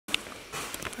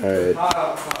Alright.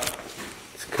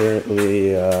 It's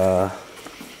currently,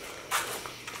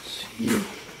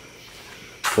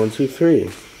 1, 2, 3.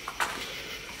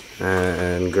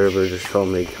 And Gerber just told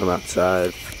me to come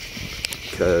outside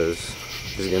because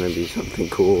there's gonna be something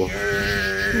cool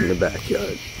in the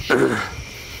backyard.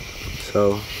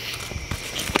 So,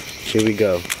 here we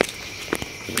go.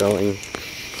 We're going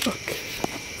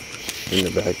in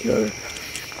the backyard.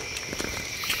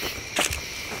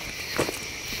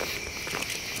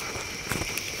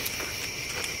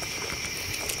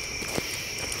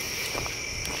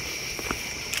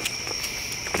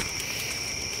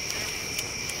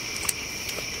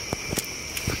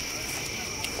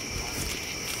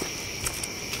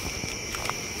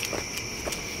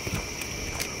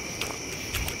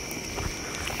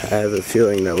 I have a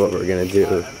feeling that what we're gonna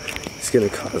do is gonna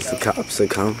cause the cops to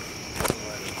come.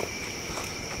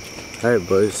 Alright,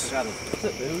 boys. What's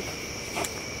up, dude?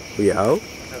 We out?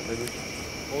 What's up, baby?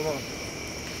 Hold on.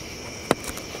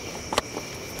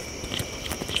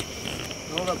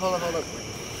 Hold up.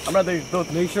 I'm rather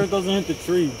make sure it doesn't hit the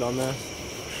tree, dumbass.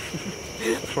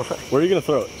 Where are you gonna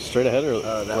throw it? Straight ahead or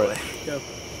that right? way. Go.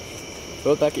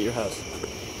 Throw it back at your house.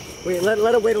 Wait, let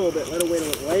it wait a little bit. Let it wait a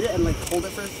little. Light it and like hold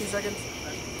it for a few seconds.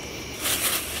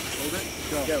 Hold it.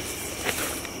 Go.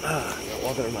 Got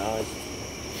water in my eyes.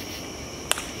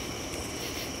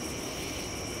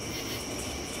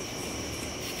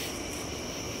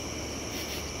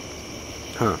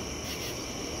 Huh.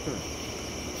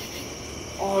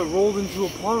 Oh, it rolled into a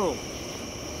puddle.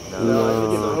 No. I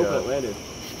think it's a rope that landed.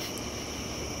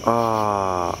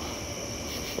 Ah.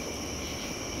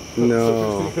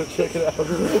 No. Check it out.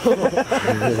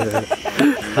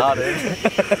 Not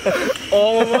it.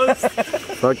 Almost.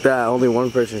 Fuck that. Only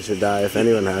one person should die if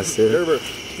anyone has to. Gerber.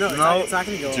 No, it's not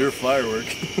gonna go. It's your firework.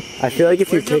 I feel like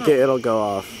if you kick it, it'll go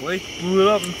off. Blake blew it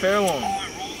up in Fairlawn.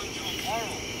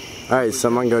 Alright,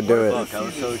 someone go do it. Fuck, I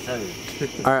was so excited.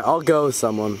 Alright, I'll go with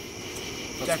someone.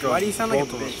 Jack, why do you sound like a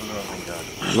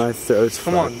bitch? My throat's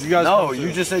Come on, you guys. No,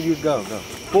 you just said you'd go. Go.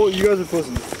 Well, you guys are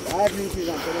pussies. I have new shoes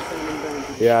on, so that's what I'm going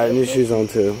to. Yeah, I have new shoes on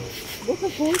too. What the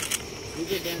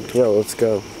fuck? Yo, let's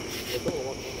go.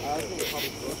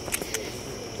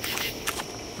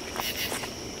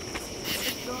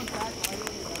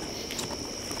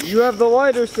 You have the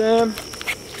lighter, Sam.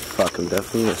 Fuck, I'm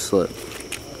definitely gonna slip.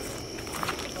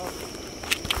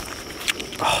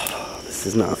 Oh, this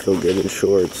does not feel good in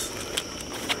shorts.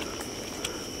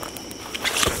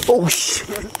 Oh shit!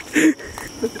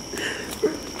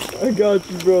 I got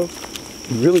you, bro.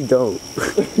 You really don't.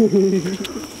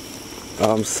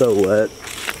 Oh, I'm so wet.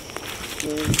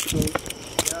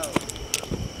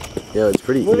 Yo, it's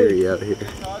pretty eerie out here.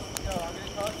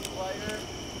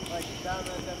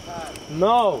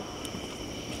 No.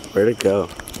 Where'd it go?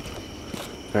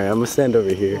 Alright, I'm gonna stand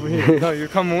over here. Over here. No, you're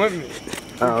coming with me.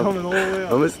 You're coming all the way I'm up.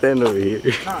 gonna stand over here.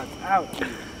 Nah, it's out.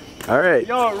 Alright.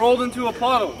 Yo, it rolled into a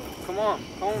puddle. Come on.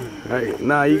 Alright,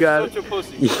 nah, you got it. Such a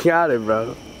pussy. You got it,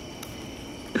 bro.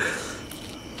 There's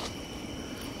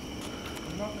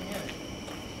nothing in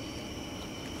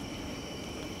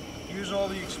it. Use all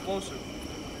the explosive.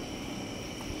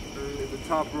 The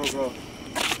top broke off.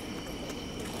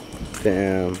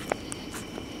 Damn.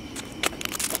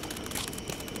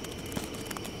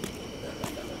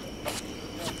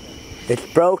 It's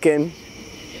broken.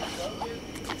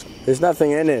 There's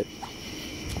nothing in it.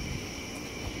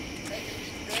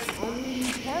 I mean,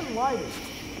 you can light it.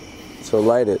 So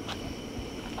light it.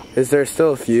 Is there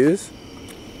still a fuse?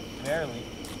 Apparently.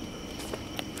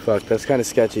 Fuck, that's kind of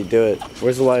sketchy. Do it.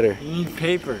 Where's the lighter? You need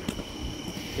paper.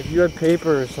 If you had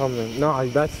paper or something. No,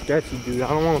 that's sketchy, dude. I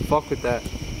don't want to fuck with that.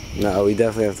 No, we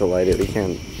definitely have to light it. We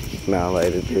can't not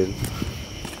light it, dude.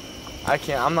 I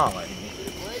can't. I'm not lighting it.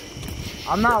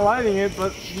 I'm not lighting it,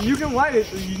 but you can light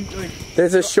it. You, like,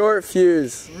 There's a short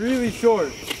fuse. really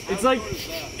short. It's like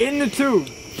in the tube.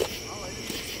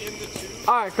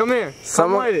 All right, come here.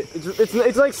 Come light it.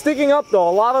 It's like sticking up though.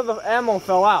 A lot of the ammo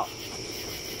fell out.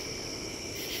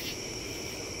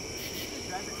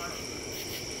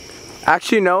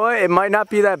 Actually, you know what? It might not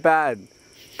be that bad.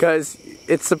 Because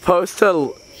it's supposed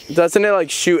to... Doesn't it like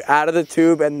shoot out of the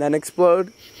tube and then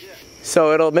explode? Yeah.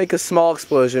 So it'll make a small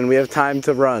explosion. We have time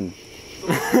to run.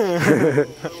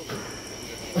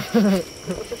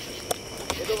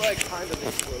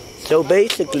 So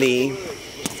basically,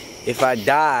 if I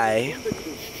die,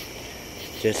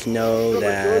 just know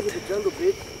that...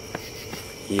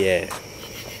 Yeah.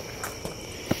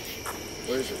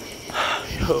 Where is it?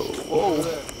 Yo, whoa,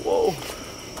 whoa.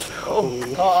 Oh,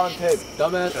 caught on tape.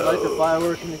 Dumbass light the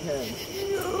firework in the can.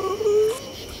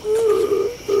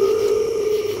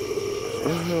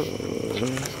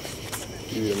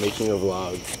 Dude, I'm making a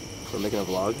vlog. We're making a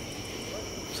vlog.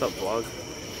 What's up, vlog?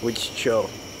 Which show?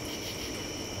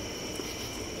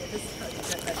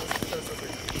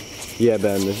 Yeah,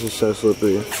 Ben, this is so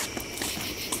slippery.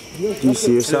 Do you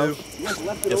see yourself?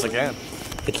 Yes, I can.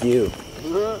 It's you.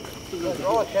 Alright,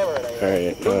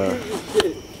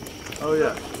 Oh,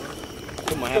 yeah.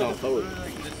 Put my hat on forward.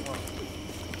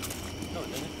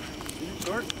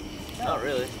 Not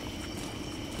really.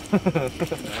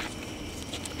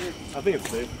 I think it's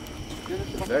safe.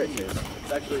 Very safe.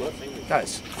 It's actually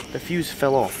Guys, the fuse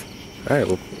fell off. Alright,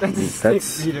 well,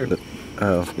 that's...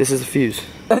 Oh. This is the fuse.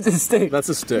 That's a stick. That's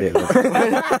a stick.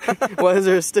 Yeah, Why is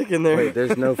there a stick in there? wait,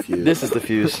 there's no fuse. This is the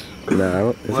fuse.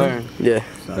 No, is it? Yeah.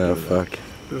 Oh, fuck.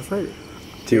 Dude,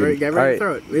 Dude, alright,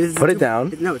 put it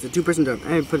down. No, it's a two-person jump.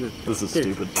 Hey, put it. This is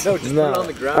stupid. No, just put it on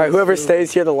the ground. Alright, whoever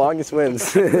stays here the longest wins.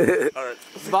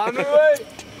 Spot me away.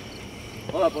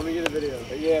 Hold up, let me get a video.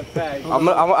 Yeah, fag.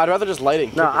 I'd rather just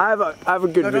lighting. No, I have a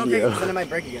good No, don't video. take it, then it might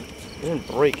break again. It didn't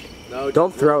break. No,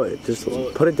 Don't throw it. Just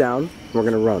put it down. And we're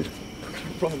gonna run.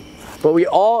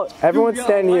 But everyone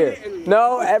stand here.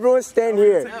 No, everyone stand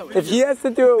here. If he has to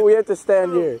do it, we have to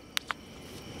stand here.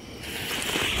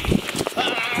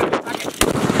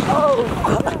 Oh!